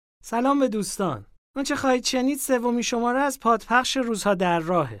سلام به دوستان. آنچه خواهید شنید سومین شماره از پادپخش روزها در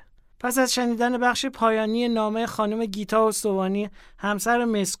راهه. پس از شنیدن بخش پایانی نامه خانم گیتا استوانی همسر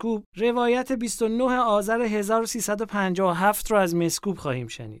مسکوب، روایت 29 آذر 1357 رو از مسکوب خواهیم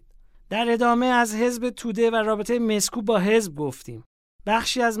شنید. در ادامه از حزب توده و رابطه مسکوب با حزب گفتیم.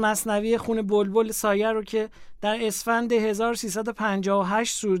 بخشی از مثنوی خون بلبل سایه رو که در اسفند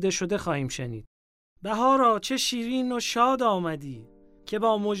 1358 سروده شده خواهیم شنید. بهارا چه شیرین و شاد آمدی که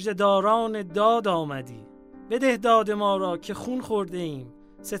با مژده‌داران داد آمدی. بده داد ما را که خون خورده ایم،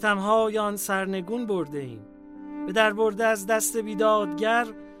 ستم‌های آن سرنگون برده ایم. به در برده از دست بیدادگر،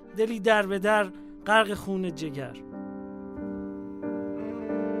 دلی در به در غرق خون جگر.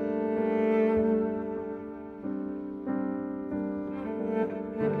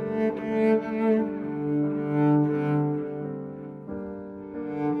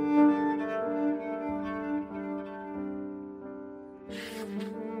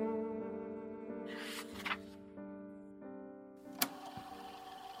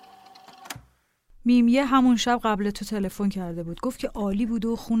 میمیه همون شب قبل تو تلفن کرده بود. گفت که عالی بود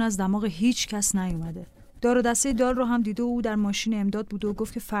و خون از دماغ هیچ کس نیومده. دار و دسته دال رو هم دیده و او در ماشین امداد بود و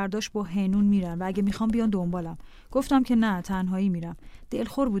گفت که فرداش با هنون میرن و اگه میخوام بیان دنبالم. گفتم که نه، تنهایی میرم.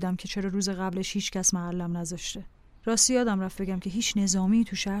 دلخور بودم که چرا روز قبلش هیچ کس محلم نذاشته. راستی یادم رفت بگم که هیچ نظامی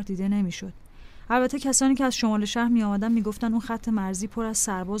تو شهر دیده نمیشد. البته کسانی که از شمال شهر میآمدن میگفتن اون خط مرزی پر از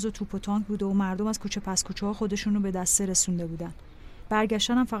سرباز و توپ و تانک بود و مردم از کوچه پس کوچه ها خودشون رو به دسته رسونده بودن.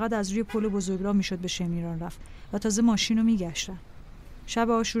 برگشتن هم فقط از روی پل بزرگراه میشد به شمیران رفت و تازه ماشین رو میگشتن. شب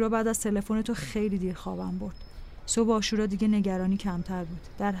عاشورا بعد از تلفن تو خیلی دیر خوابم برد. صبح عاشورا دیگه نگرانی کمتر بود.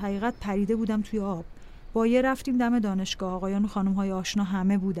 در حقیقت پریده بودم توی آب. با یه رفتیم دم دانشگاه، آقایان و خانم‌های آشنا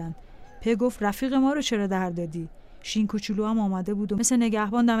همه بودن. گفت رفیق ما رو چرا در دادی؟ شین کوچولو هم آمده بود و مثل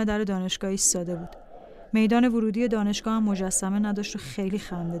نگهبان دم در دانشگاه ایستاده بود. میدان ورودی دانشگاه هم مجسمه نداشت و خیلی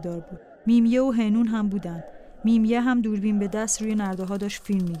خنده‌دار بود. میمیه و هنون هم بودن. میمیه هم دوربین به دست روی نرده‌ها داشت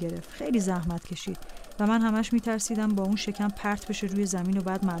فیلم می‌گرفت. خیلی زحمت کشید و من همش می‌ترسیدم با اون شکم پرت بشه روی زمین و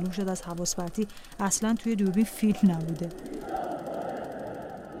بعد معلوم شد از حواس پرتی اصلاً توی دوربین فیلم نبوده.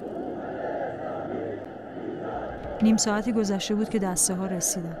 نیم ساعتی گذشته بود که دسته‌ها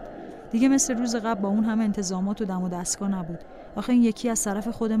رسیدن. دیگه مثل روز قبل با اون همه انتظامات و دم و دستگاه نبود. آخه این یکی از طرف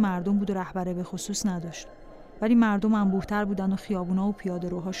خود مردم بود و رهبر به خصوص نداشت. ولی مردم انبوه‌تر بودن و خیابونا و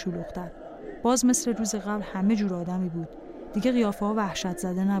پیاده‌روها شلوغ‌تر. باز مثل روز قبل همه جور آدمی بود. دیگه قیافه‌ها وحشت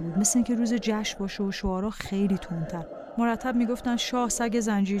زده نبود، مثل اینکه روز جشن باشه و شعارها خیلی تندتر. مرتب میگفتن شاه سگ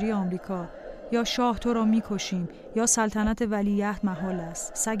زنجیری آمریکا، یا شاه تو را میکشیم، یا سلطنت ولیعهد محال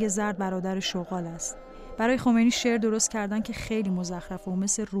است، سگ زرد برادر شغال است. برای خمینی شعر درست کردن که خیلی مزخرفه و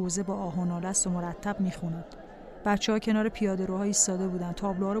مثل روزه با آه و ناله است و مرتب میخونن. بچه‌ها کنار پیاده‌روها ایستاده بودن،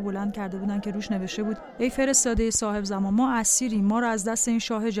 تابلوها رو بلند کرده بودن که روش نوشته بود ای فرستاده صاحب زمان، ما اسیریم، ما رو از دست این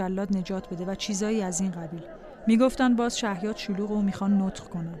شاه جلاد نجات بده و چیزایی از این قبیل. میگفتن باز شهیات شلوغ و میخوان نطق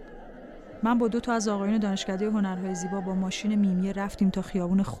کنن. من با 2 از آقایون دانشکده هنرهای زیبا با ماشین میمیه رفتیم تا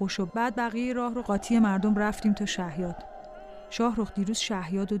خیابون خوش و بعد بقیه راه رو قاطی مردم رفتیم تا شهیات. شاهرخ دیروز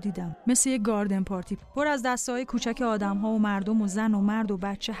شهیاد رو دیدم، مثل یک گاردن پارتی پر از دسته‌های کوچک آدم‌ها و مردم و زن و مرد و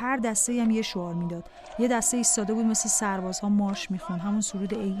بچه. هر دسته‌ای هم یه شعار میداد. یه دسته ایستاده بود مثل سربازها مارش میخون، همون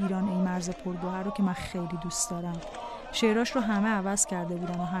سرود ای ایران ای مرز پرگوهر رو که من خیلی دوست دارم. شعراش رو همه عوض کرده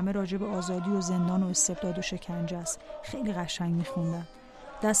بودن و همه راجع به آزادی و زندان و استبداد و شکنجه است. خیلی قشنگ میخوندن.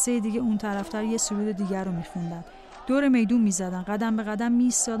 دسته دیگه اون طرفتر یه سرود دیگر رو میخوندن. دور میدون میزدن، قدم به قدم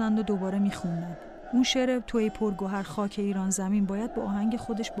میایستادن و دوباره میخوندن. اون شعر توی پرگوهر خاک ایران زمین باید با آهنگ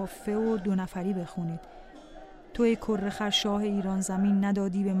خودش با فه و 2 نفری بخونید. توی کرخر شاه ایران زمین،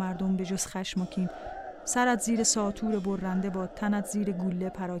 ندادی به مردم به جز خشم و کین. سرت زیر ساطور برنده باد، تنت زیر گوله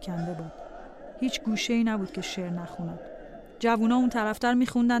پراکنده باد. هیچ گوشه‌ای نبود که شعر نخونن. جوونا اون طرفتر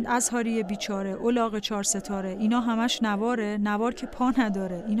میخوندن ازهاری بیچاره، الاغ 4 ستاره. اینا همش نواره، نوار که پا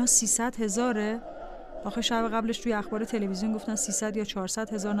نداره. اینا 300,000. آخه شب قبلش توی اخبار تلویزیون گفتن 300 یا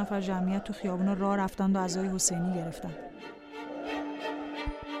 400 هزار نفر جمعیت تو خیابونا راه رفتن و عزای حسینی گرفتن.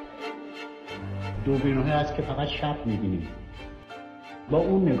 دوربین‌هایی هست که فقط شب می‌بینیم. با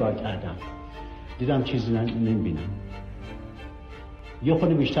اون نگاه کردم، دیدم چیزی نمی‌بینم. یه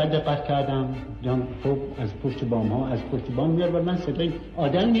خود بیشتر دقت کردم، دیدم خب از پشت بام‌ها، از پشت بام میاد و من صدای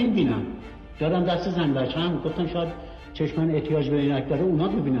آدم نمی‌بینم. دارم دست زن بچه‌م، گفتم شاید چشمن احتیاج به عینک داره، اونا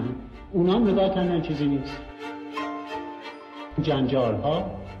ببینم. اونا هم نگاه کردن چیزی نیست.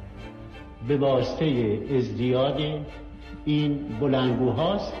 جنجال‌ها به واسطه ازدیاد این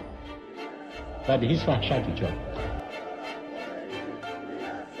بلندگوهاست و به هیچ وحشت ایجاد.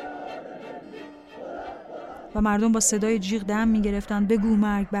 و مردم با صدای جیغ دم می‌گرفتن بگو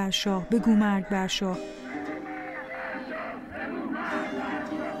مرگ بر شاه، بگو مرگ بر شاه.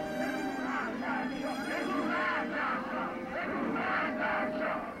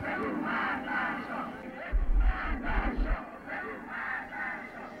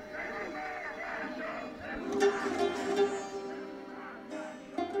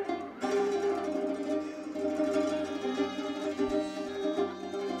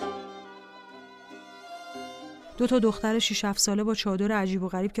 2 تا دختر 6-7 ساله با چادر عجیب و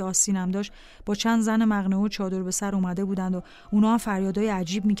غریب که آستینم داشت با چند زن مقنعه و چادر به سر اومده بودند و اونا هم فریادای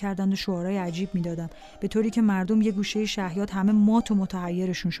عجیب می‌کردند و شعارهای عجیب می‌دادند، به طوری که مردم یه گوشه شهیات همه مات و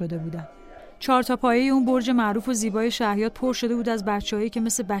متحیرشون شده بودن. 4 تا پایه اون برج معروف و زیبای شهیات پر شده بود از بچه‌هایی که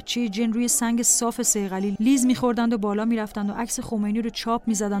مثل بچه جن روی سنگ صاف صیقلی لیز می‌خوردند و بالا می‌رفتند و عکس خمینی رو چاپ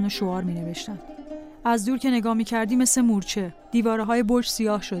می‌زدند و شعار می‌نوشتند. از دور که نگاه می‌کردی مثل مورچه، دیوارهای برج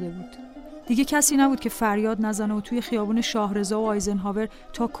سیاه شده بود. دیگه کسی نبود که فریاد نزنه و توی خیابون شاهرضا و آیزنهاور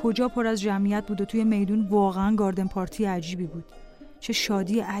تا کجا پر از جمعیت بود و توی میدون واقعاً گاردن پارتی عجیبی بود. چه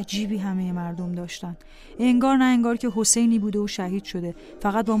شادی عجیبی همه مردم داشتن. انگار نه انگار که حسینی بوده و شهید شده.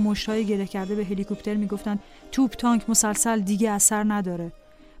 فقط با مشتای گره کرده به هلیکوپتر میگفتن توپ تانک مسلسل دیگه اثر نداره.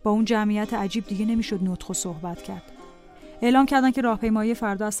 با اون جمعیت عجیب دیگه نمیشد نطق و صحبت کرد. اعلام کردن که راهپیمایی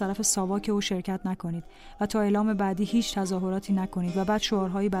فردا از طرف ساواک و شرکت نکنید و تا اعلام بعدی هیچ تظاهراتی نکنید و بعد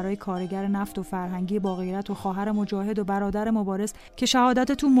شعارهایی برای کارگر نفت و فرهنگی با غیرت و خواهر مجاهد و برادر مبارز که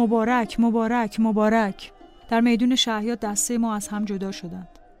شهادتتون مبارک مبارک مبارک. در میدون شهیات دسته ما از هم جدا شدند.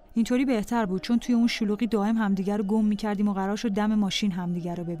 اینطوری بهتر بود چون توی اون شلوغی دائم همدیگر رو گم می‌کردیم و قرار شد دم ماشین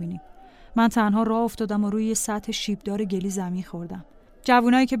همدیگر رو ببینیم. من تنها راه افتادم و روی یه سطح شیبدار گلی زمین خوردم.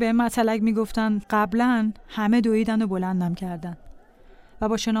 جوونایی که به مطلق میگفتن قبلا همه دویدن و بلندم کردن و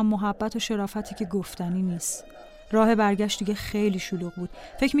با چنان محبت و شرافتی که گفتنی نیست. راه برگشت دیگه خیلی شلوغ بود.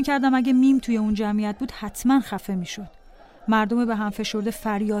 فکر می‌کردم اگه میم توی اون جمعیت بود حتما خفه می‌شد. مردم به هم فشرده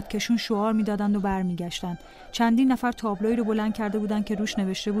فریاد کشون شعار میدادند و برمیگشتند. چندین نفر تابلویی رو بلند کرده بودند که روش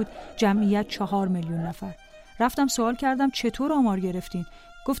نوشته بود جمعیت 4 میلیون نفر. رفتم سوال کردم چطور آمار گرفتین؟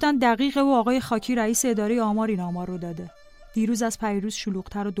 گفتن دقیقه و آقای خاکی رئیس اداره آمار این آمار رو داده. دیروز از پیروز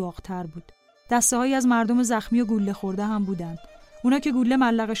شلوغ‌تر و داغ‌تر بود. دسته‌هایی از مردم زخمی و گوله خورده هم بودند. اونا که گوله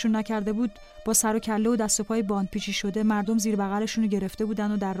ملقشون نکرده بود با سر و کله و دست و پای باندپیچی شده مردم زیر بغلشون رو گرفته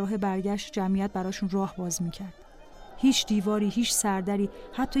بودن و در راه برگشت جمعیت براشون راه باز می‌کرد. هیچ دیواری، هیچ سردری،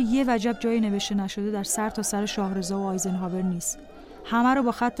 حتی یه وجب جای نوشته نشده در سر تا سر شاهرضا و آیزنهاور نیست. همه رو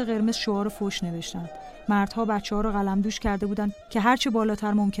با خط قرمز شعار فحش نوشتن. مردها بچه‌ها رو قلمدوش کرده بودن که هرچه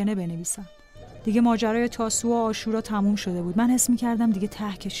بالاتر ممکنه بنویسن. دیگه ماجرای تاسوعا و عاشورا تموم شده بود. من حس می‌کردم دیگه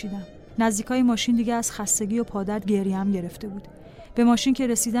ته کشیدم. نزدیکای ماشین دیگه از خستگی و پادرد گریه‌ام گرفته بود. به ماشین که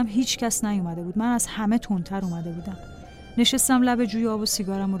رسیدم هیچ کس نیومده بود. من از همه تندتر اومده بودم. نشستم لب جوی آب و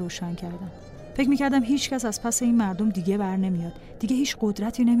سیگارم رو روشن کردم. فکر می‌کردم هیچ کس از پس این مردم دیگه بر نمیاد. دیگه هیچ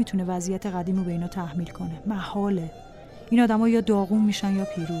قدرتی نمیتونه وضعیت قدیم رو به اینا تحمیل کنه. محاله. این آدما یا داغون میشن یا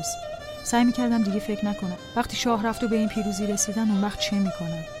پیروز. سعی می‌کردم دیگه فکر نکنم. وقتی شاه رفت و به این پیروزی رسیدن اون وقت چه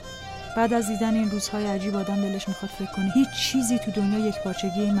می‌کنن؟ بعد از دیدن این روزهای عجیب آدم دلش می‌خواد فکر کنه هیچ چیزی تو دنیا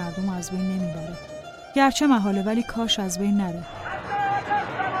یکپارچگی این مردم رو از بین نمیبره. گرچه محاله ولی کاش از بین نره.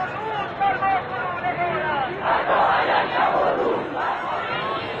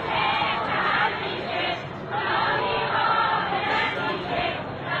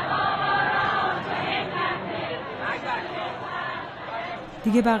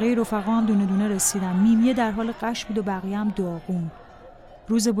 دیگه بقیه رفقا هم دونه دونه رسیدن. میمیه در حال قش بود و بقیه هم داغون.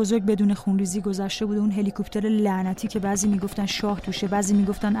 روز بزرگ بدون خونریزی گذشته بود. اون هلیکوپتر لعنتی که بعضی میگفتن شاه توشه، بعضی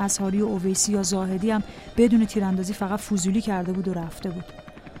میگفتن اصحاری و اویسی یا زاهدی هم بدون تیراندازی فقط فضولی کرده بود و رفته بود.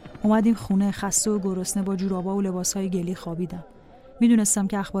 اومدیم خونه خسته و گرسنه با جورابا و لباسای گلی خوابیدم. میدونستم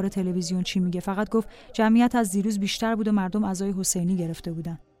که اخبار تلویزیون چی میگه. فقط گفت جمعیت از دیروز بیشتر بود و مردم عزای حسینی گرفته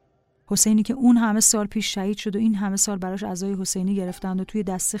بودن. حسینی که اون همه سال پیش شهید شد و این همه سال براش عزای حسینی گرفتند و توی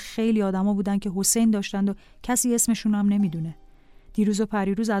دسته خیلی آدما بودن که حسین داشتند و کسی اسمشون هم نمیدونه. دیروز و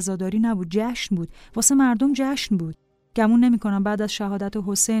پریروز عزاداری نبود، جشن بود. واسه مردم جشن بود. گمون نمی‌کنم بعد از شهادت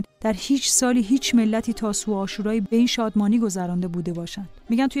حسین در هیچ سالی هیچ ملتی تاسوعا و عاشورایی به این شادمانی گذرانده بوده باشن.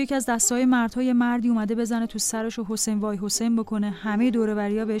 میگن توی یکی از دسته‌های مردهای مردی اومده بزنه تو سرش و حسین وای حسین بکنه. همه دور و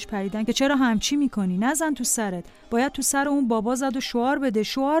بریا بهش پریدن که چرا همچی می‌کنی؟ نزن تو سرت. باید تو سر اون بابا زد و شعار بده،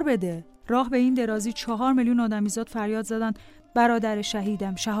 شعار بده. راه به این درازی 4 میلیون آدمیزاد فریاد زدن برادر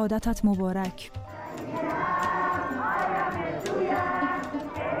شهیدم، شهادتت مبارک.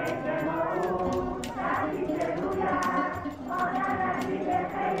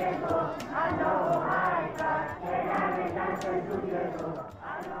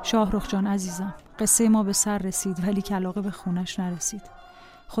 شاهرخ جان عزیزم، قصه ما به سر رسید ولی کلاغه به خونش نرسید.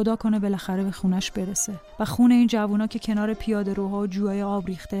 خدا کنه بالاخره به خونش برسه و خون این جوونا که کنار پیاده روها و جوهای آب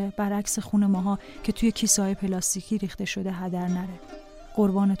ریخته برعکس خون ماها که توی کیسه‌های پلاستیکی ریخته شده هدر نره.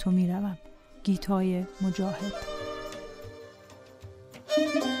 قربان تو میروم. گیتای مجاهد.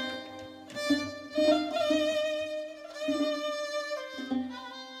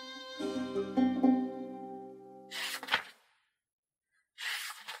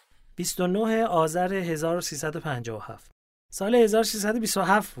 (29 آذر 1357) سال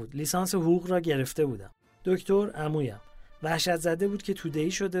 1327 بود. لیسانس حقوق را گرفته بودم. دکتر عمویم وحشت زده بود که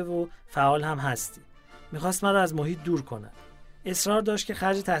توده‌ای شده و فعال هم هستی. میخواست من رو از محیط دور کند. اصرار داشت که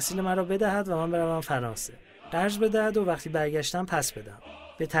خرج تحصیل من را بدهد و من بروم فرانسه. قرض بدهد و وقتی برگشتم پس بدهم.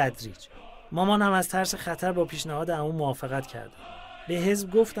 به تدریج. مامان هم از ترس خطر با پیشنهاد عمو موافقت کرد. به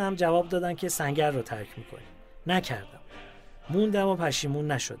حزب گفتم، جواب دادن که سنگر رو ترک می‌کنی. نکردم. موندم و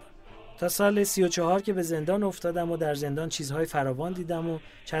پشیمون نشدم. تا سال 34 که به زندان افتادم و در زندان چیزهای فراوان دیدم و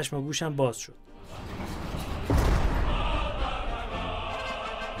چشم و گوشم باز شد.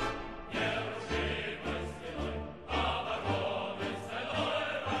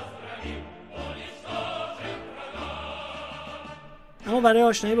 اما برای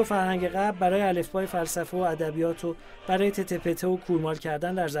آشنایی با فرهنگ غرب، برای الفبای فلسفه و ادبیات و برای تتپته و کورمال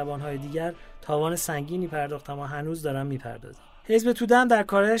کردن در زبان‌های دیگر تاوان سنگینی پرداختم و هنوز دارم می‌پردازم. حزب توده هم در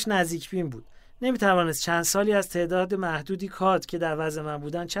کارش نزدیکبین بود. نمی‌توانست چند سالی از تعداد محدودی کادر که در وضع من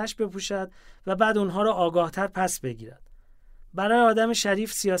بودن چشم بپوشد و بعد اونها را آگاه‌تر پس بگیرد. برای آدم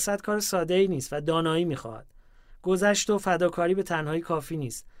شریف سیاست کار ساده‌ای نیست و دانایی می‌خواهد. گذشت و فداکاری به تنهایی کافی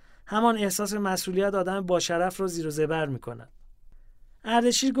نیست. همان احساس مسئولیت آدم با شرف را زیر و زبر می‌کند.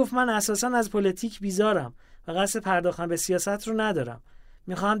 اردشیر گفت من اساساً از پلیتیک بیزارم و قصد پرداختن به سیاست رو ندارم.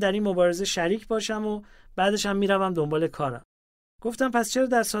 میخوام در این مبارزه شریک باشم و بعدش هم میروم دنبال کارم. گفتم پس چرا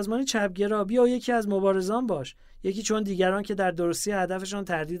در سازمان چپگرا بیا یکی از مبارزان باش، یکی چون دیگران که در درستی هدفشان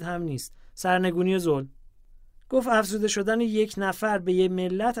تردید هم نیست، سرنگونی و ظلم. گفت افزوده شدن یک نفر به یک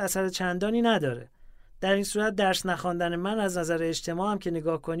ملت اثر چندانی نداره. در این صورت درس نخواندن من از نظر اجتماع هم که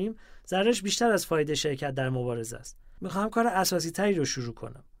نگاه کنیم ضررش بیشتر از فایده شرکت در مبارزه است. میخوام کار اساسی تری رو شروع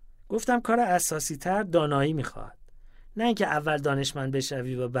کنم. گفتم کار اساسی تر دانایی میخواد. نه اینکه اول دانشمند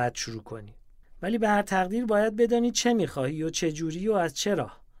بشوی و بعد شروع کنی. ولی به هر تقدیر باید بدانی چه میخواهی و چه جوری و از چه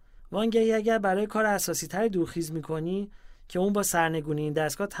راه. وانگهی اگر برای کار اساسی تر دورخیز میکنی که اون با سرنگونی این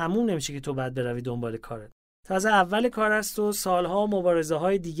دستگاه تموم نمیشه که تو بعد بروی دنبال کارت. تازه اول کار است و سالها و مبارزه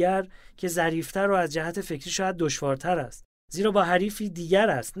های دیگر که ظریف‌تر و از جهت فکری شاید دشوارتر است. زیرا با حریفی دیگر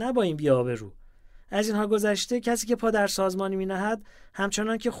است، نه با این بی‌آبرو. از اینها گذشته کسی که پا در سازمانی می‌نهد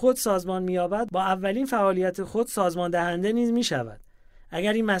همچنان که خود سازمان می‌یابد با اولین فعالیت خود سازمان دهنده نیز می‌شود.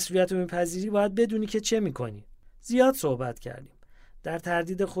 اگر این مسئولیت رو می‌پذیری باید بدونی که چه می‌کنی. زیاد صحبت کردیم. در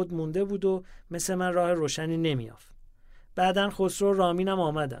تردید خود مونده بود و مثل من راه روشنی نمی‌یافت. بعدن خسرو و رامین هم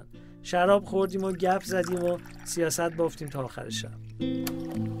آمدن. شراب خوردیم و گپ زدیم و سیاست بافتیم تا آخر شب.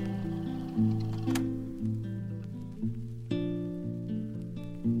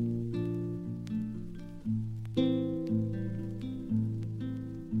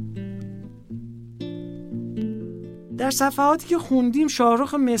 در صفحاتی که خوندیم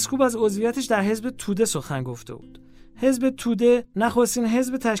شاهرخ مسکوب از عضویتش در حزب توده سخن گفته بود. حزب توده نخستین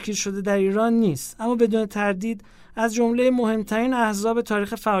حزب تشکیل شده در ایران نیست، اما بدون تردید از جمله مهمترین احزاب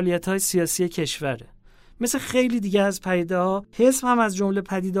تاریخ فعالیت‌های سیاسی کشوره. مثل خیلی دیگه از پدیده‌ها، حزب هم از جمله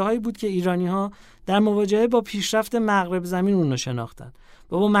پدیده‌هایی بود که ایرانی‌ها در مواجهه با پیشرفت مغرب زمین اون رو شناختن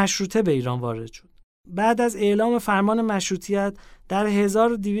و با مشروطه به ایران وارد شد. بعد از اعلام فرمان مشروطیت در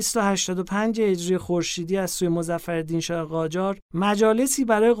 1285 هجری خورشیدی از سوی مظفرالدین شاه قاجار مجالسی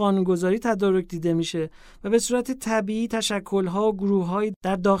برای قانونگذاری تدارک دیده میشه و به صورت طبیعی تشکل‌ها و گروه‌های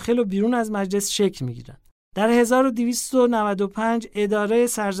در داخل و بیرون از مجلس شکل میگیرن. در 1295 اداره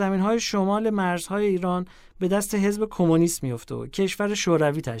سرزمین‌های شمال مرزهای ایران به دست حزب کمونیست میفته و کشور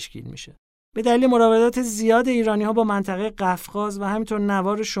شوروی تشکیل میشه. به دلیل مراودات زیاد ایرانی‌ها با منطقه قفقاز و همینطور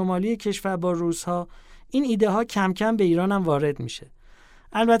نوار شمالی کشور با روزها، این ایده ها کم کم به ایران هم وارد میشه.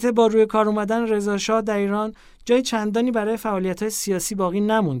 البته با روی کار اومدن رضاشاه در ایران جای چندانی برای فعالیت‌های سیاسی باقی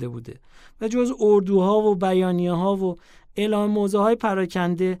نمونده بوده و جز اردوها و بیانیه‌ها و اعلام موضوعهای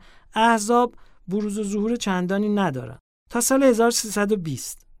پراکنده احزاب بروز و ظهور چندانی ندارن. تا سال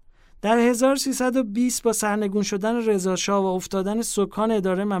 1320 در 1320 با سرنگون شدن رضاشاه و افتادن سکان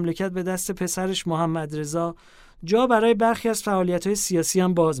اداره مملکت به دست پسرش محمد رضا جا برای برخی از فعالیت‌های سیاسی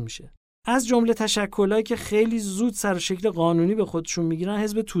هم باز میشه. از جمله تشکلایی که خیلی زود سر و شکل قانونی به خودشون میگیرن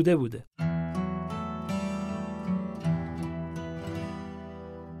حزب توده بوده.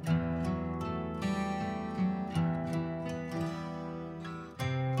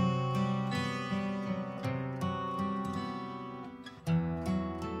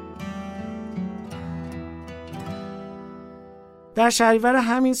 در شهریور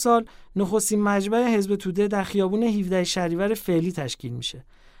همین سال نخستین مجمع حزب توده در خیابون 17 شهریور فعلی تشکیل میشه.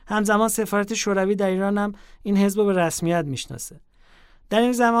 همزمان سفارت شوروی در ایران هم این حزب رو به رسمیت میشناسه. در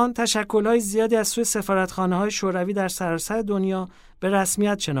این زمان تشکل‌های زیادی از سوی سفارتخانه‌های شوروی در سراسر دنیا به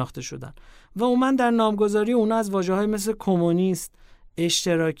رسمیت شناخته شدن و عموماً در نامگذاری اونا از واژه‌های مثل کمونیست،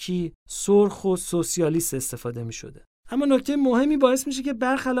 اشتراکی، سرخ و سوسیالیست استفاده می‌شده. اما نکته مهمی باعث میشه که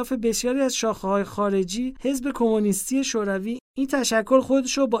برخلاف بسیاری از شاخه‌های خارجی، حزب کمونیستی شوروی این تشکل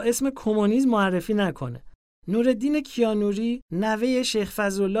خودش رو با اسم کمونیسم معرفی نکنه. نورالدین کیانوری، نوه شیخ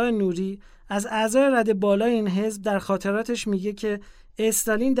فضلالله نوری، از اعضای رده بالای این حزب در خاطراتش میگه که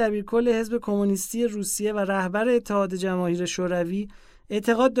استالین دبیرکل حزب کمونیستی روسیه و رهبر اتحاد جماهیر شوروی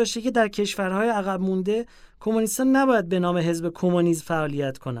اعتقاد داشته که در کشورهای عقب مونده کمونیستان نباید به نام حزب کمونیسم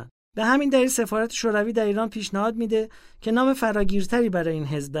فعالیت کنند. به همین دلیل سفارت شوروی در ایران پیشنهاد میده که نام فراگیرتری برای این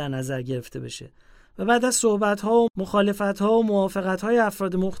حزب در نظر گرفته بشه و بعد از صحبت‌ها و مخالفت‌ها و موافقت‌های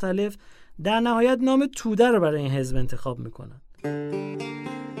افراد مختلف در نهایت نام توده رو برای این حزب انتخاب میکنن.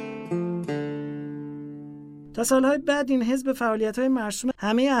 تا سالهای بعد این حزب فعالیت‌های مرسوم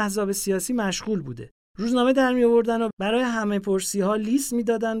همه احزاب سیاسی مشغول بوده. روزنامه در می آوردن و برای همه پرسی‌ها لیست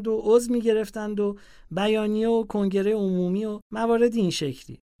میدادند و عضو می‌گرفتند و بیانیه و کنگره عمومی و موارد این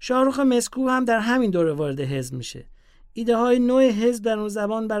شکلی. شاهرخ مسکوب هم در همین دوره وارد حزب میشه. ایده‌های نوع حزب در اون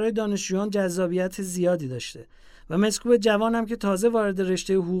زمان برای دانشجویان جذابیت زیادی داشته و مسکوب جوان هم که تازه وارد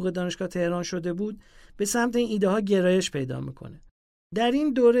رشته حقوق دانشگاه تهران شده بود به سمت این ایده‌ها گرایش پیدا میکنه. در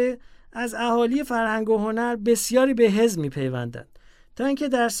این دوره از اهالی فرهنگ و هنر بسیاری به حزب میپیوندند تا اینکه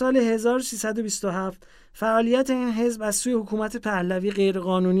در سال 1327 فعالیت این حزب از سوی حکومت پهلوی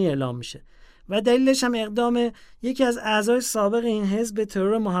غیرقانونی اعلام میشه و دلیلش هم اقدام یکی از اعضای سابق این حزب به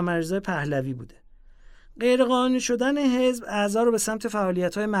ترور محمدرضا پهلوی بوده. غیرقانونی شدن حزب اعضا رو به سمت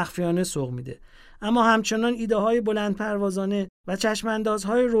فعالیت‌های مخفیانه سوق میده، اما همچنان ایده‌های بلندپروازانه و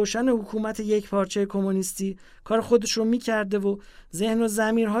چشم‌اندازهای روشن حکومت یکپارچه کمونیستی کار خودش رو می‌کرده و ذهن و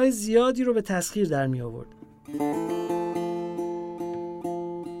ضمیرهای زیادی رو به تسخیر در می‌آورد.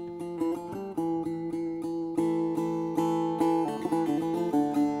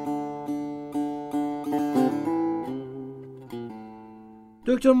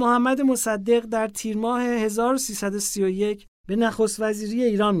 دکتر محمد مصدق در تیر ماه 1331 به نخست وزیری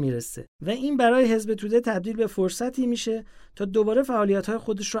ایران میرسه و این برای حزب توده تبدیل به فرصتی میشه تا دوباره فعالیت‌های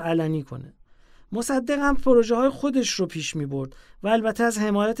خودش رو علنی کنه. مصدق هم پروژه‌های خودش رو پیش می‌برد و البته از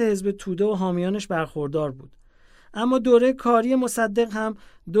حمایت حزب توده و حامیانش برخوردار بود. اما دوره کاری مصدق هم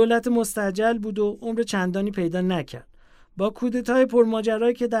دولت مستعجل بود و عمر چندانی پیدا نکرد. با کودتای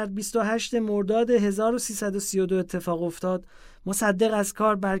پرماجرایی که در 28 مرداد 1332 اتفاق افتاد، مصدق از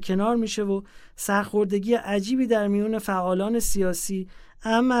کار برکنار میشه و سرخوردگی عجیبی در میون فعالان سیاسی،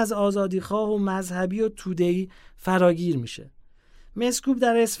 اما از آزادیخواه و مذهبی و توده‌ای فراگیر میشه. مسکوب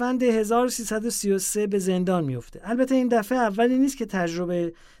در اسفند 1333 به زندان میفته. البته این دفعه اولی نیست که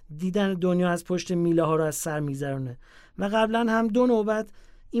تجربه دیدن دنیا از پشت میله ها رو از سر میگذرونه و قبلا هم 2 نوبت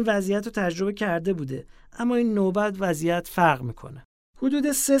این وضعیت رو تجربه کرده بوده، اما این نوبت وضعیت فرق میکنه.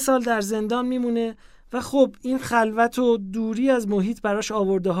 حدود 3 سال در زندان میمونه و خب این خلوت و دوری از محیط براش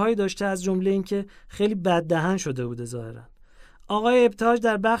آورده‌هایی داشته، از جمله این که خیلی بددهن شده بوده ظاهرا. آقای ابتهاج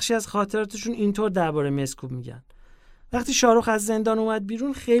در بخشی از خاطراتشون اینطور درباره مسکوب میگن: وقتی شاهرخ از زندان اومد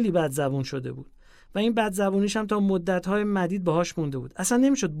بیرون خیلی بدزبون شده بود و این بدزبونیش هم تا مدت‌های مدید باهاش مونده بود. اصلا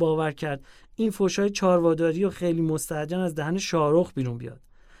نمیشد باور کرد این فحشای چارواداری و خیلی مستهجن از دهن شاهرخ بیرون بیاد.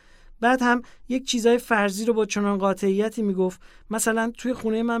 بعد هم یک چیزای فرضی رو با چنان قاطعیتی میگفت، مثلا توی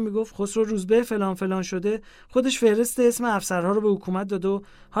خونه من میگفت خسرو روزبه فلان فلان شده، خودش فهرست اسم افسرها رو به حکومت داد و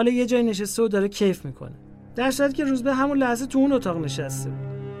حالا یه جای نشسته و داره کیف میکنه، در صورتی که روزبه همون لحظه تو اون اتاق نشسته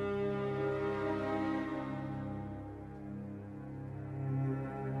بود.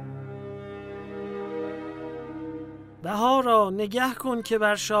 بهارا نگه کن که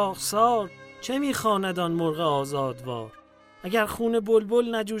بر شاخسار، چه میخواند آن مرغ آزادوار. اگر خون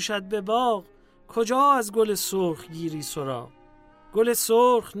بلبل نجوشد به باغ، کجا از گل سرخ گیری سراغ. گل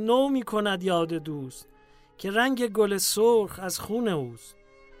سرخ نو می کند یاد دوست، که رنگ گل سرخ از خون اوست.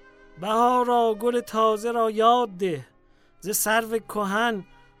 بهارا گل تازه را یاد ده، ز سرو کهن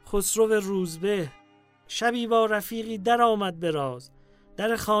خسرو روزبه. شبی با رفیقی در آمد به راز،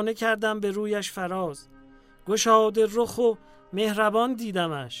 در خانه کردم به رویش فراز. گشاده رخ و مهربان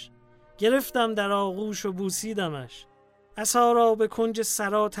دیدمش، گرفتم در آغوش و بوسیدمش. عصا را به کنج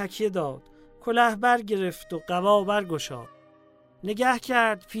سرا تکیه داد، کلاه بر گرفت و قبا بر گشاد. نگه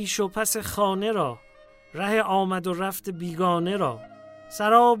کرد پیش و پس خانه را، ره آمد و رفت بیگانه را.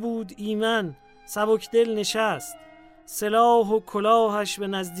 سرا بود ایمن سبک دل نشست، سلاح و کلاهش به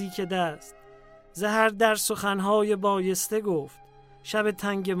نزدیک دست. زهر در سخنهای بایسته گفت، شب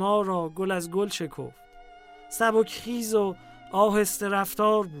تنگ ما را گل از گل شکفت. سبک خیز و آهسته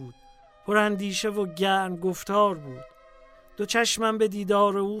رفتار بود، پراندیشه و گرم گفتار بود. دو چشمم به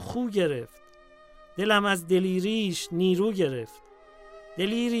دیدار او خو گرفت، دلم از دلیریش نیرو گرفت.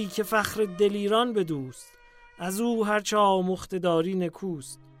 دلیری که فخر دلیران بدوست، از او هرچه آموخته داری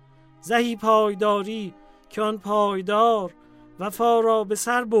نکوست. زهی پایداری که آن پایدار وفا را به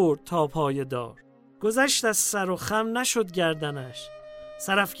سر برد تا پایدار. گذشت از سر و خم نشد گردنش،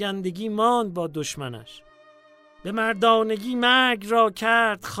 سرافکندگی ماند با دشمنش. به مردانگی مرگ را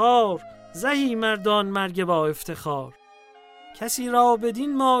کرد خار، زهی مردان مرگ با افتخار. کسی را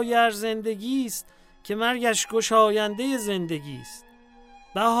بدین مایه زندگی است، که مرگش گشاینده زندگی است.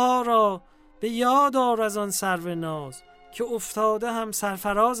 بهارا به یاد آر از آن سرو ناز، که افتاده هم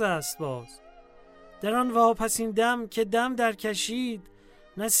سرفراز است باز. در آن واپسین دم که دم در کشید،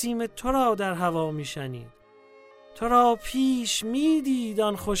 نسیم تو را در هوا می شنید. تو را پیش می دید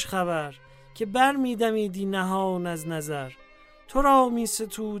آن خوش خبر، که بر می دمیدی نهان از نظر. تو را می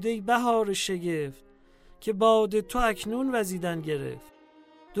ستود ای بهار شگفت، که باد تو اکنون وزیدن گرفت.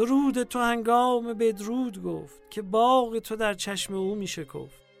 درود تو هنگام بدرود گفت، که باغ تو در چشم او می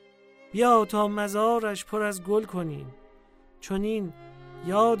شکفت. بیا تا مزارش پر از گل کنیم، چنین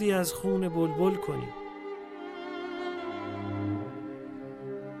یادی از خون بلبل کنیم.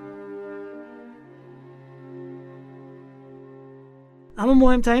 اما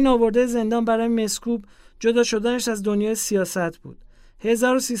مهمترین آورده زندان برای مسکوب جدا شدنش از دنیای سیاست بود.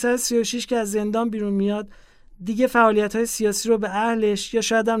 1336 که از زندان بیرون میاد دیگه فعالیت‌های سیاسی رو به اهلش یا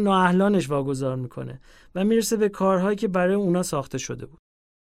شاید هم نااهلانش واگذار میکنه و میرسه به کارهایی که برای اونا ساخته شده بود.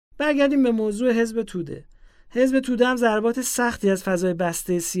 برگردیم به موضوع حزب توده. حزب توده هم ضربات سختی از فضای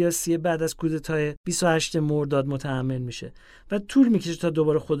بسته سیاسی بعد از کودتای 28 مرداد متحمل میشه و طول میکشه تا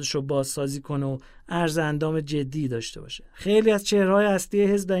دوباره خودش رو بازسازی کنه و عرض اندام جدی داشته باشه. خیلی از چهره‌های اصلی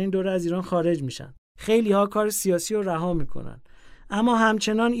حزب در این دوره از ایران خارج میشن. خیلی‌ها کار سیاسی رو رها میکنن. اما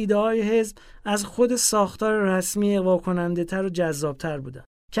همچنان ایده‌های حزب از خود ساختار رسمی اغوا کننده‌تر و جذاب‌تر بودن.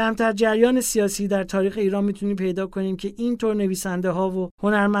 کمتر جریان سیاسی در تاریخ ایران میتونیم پیدا کنیم که اینطور نویسنده‌ها و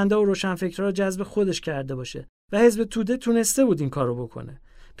هنرمندا و روشنفکرها رو جذب خودش کرده باشه و حزب توده تونسته بود این کارو بکنه.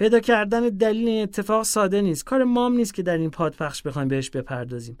 پیدا کردن دلیل این اتفاق ساده نیست. کار مام نیست که در این پادپخش بخوایم بهش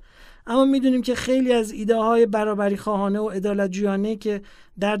بپردازیم. اما میدونیم که خیلی از ایده‌های برابری خواهانه و عدالت‌جویانه که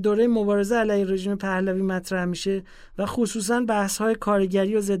در دوره مبارزه علیه رژیم پهلوی مطرح میشه و خصوصاً بحث‌های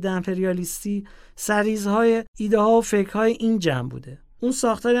کارگری و ضد امپریالیستی سریزهای ایده‌ها و فکرهای این جمع بوده. اون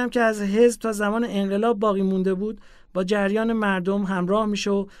ساختاری هم که از حزب تا زمان انقلاب باقی مونده بود با جریان مردم همراه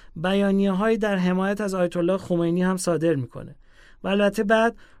میشه و بیانیه‌هایی در حمایت از آیت الله خمینی هم صادر میکنه. و البته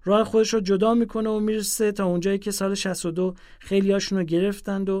بعد راه خودش رو جدا میکنه و میرسه تا اونجایی که سال 62 خیلیاشون رو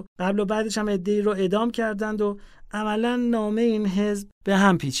گرفتند و قبل و بعدش هم عده‌ای رو اعدام کردند و عملاً نامه این حزب به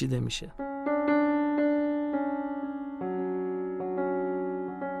هم پیچیده میشه.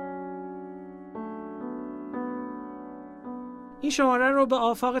 این شماره رو به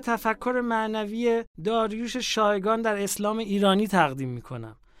آفاق تفکر معنوی داریوش شایگان در اسلام ایرانی تقدیم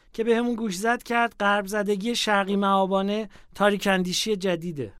میکنم که به همون گوش زد کرد غرب زدگی شرقی مآبانه تاریک‌اندیشی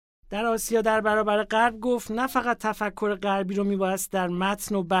جدیده. در آسیا در برابر غرب گفت نه فقط تفکر غربی رو میبایست در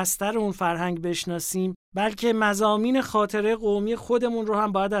متن و بستر اون فرهنگ بشناسیم، بلکه مضامین خاطره قومی خودمون رو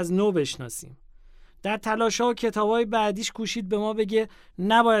هم باید از نو بشناسیم. در تلاش‌ها و کتاب‌های بعدیش کوشید به ما بگه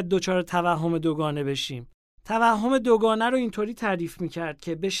نباید دچار توهم دوگانه بشیم. توهم دوگانه رو اینطوری تعریف میکرد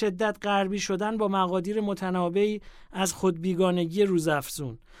که به شدت غربی شدن با مقادیر متنابعی از خود بیگانگی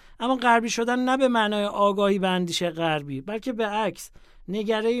روزافزون. اما غربی شدن نه به معنای آگاهی به اندیشه غربی، بلکه به عکس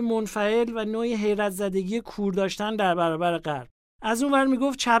نگره‌ای منفعل و نوعی حیرت زدگی کور داشتن در برابر غرب. از اون ور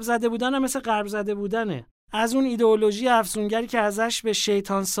میگفت چپ زده بودن هم مثل غرب زده بودنه. از اون ایدئولوژی افسونگری که ازش به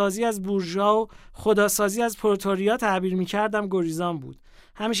شیطان سازی از بورژوا و خداسازی از پرولتاریا تعبیر میکردم گریزان بود.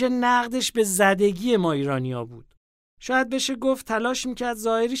 همیشه نقدش به زدگی ما ایرانی‌ها بود. شاید بشه گفت تلاش میکرد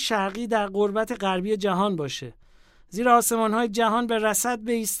ظاهری شرقی در قربت غربی جهان باشه. زیرا آسمان‌های جهان به رصد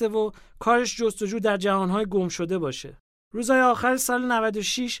بایسته و کارش جستجو در جهان‌های گم شده باشه. روزهای آخر سال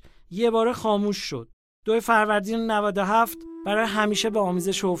 96 یه باره خاموش شد. 2 فروردین 97 برای همیشه به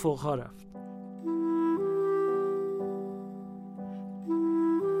آمیزش افق‌ها رفت.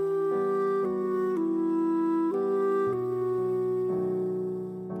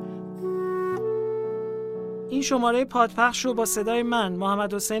 این شماره پادپخش رو با صدای من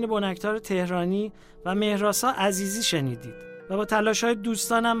محمد حسین بنکتار تهرانی و مهراسا عزیزی شنیدید و با تلاش‌های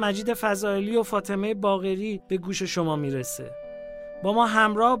دوستانم مجید فضائلی و فاطمه باقری به گوش شما میرسه. با ما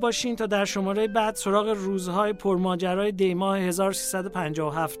همراه باشین تا در شماره بعد سراغ روزهای پرماجرای دیماه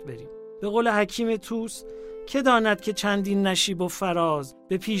 1357 بریم. به قول حکیم طوس که داند که چندین نشیب و فراز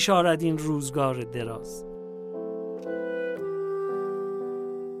به پیش آرد این روزگار دراز.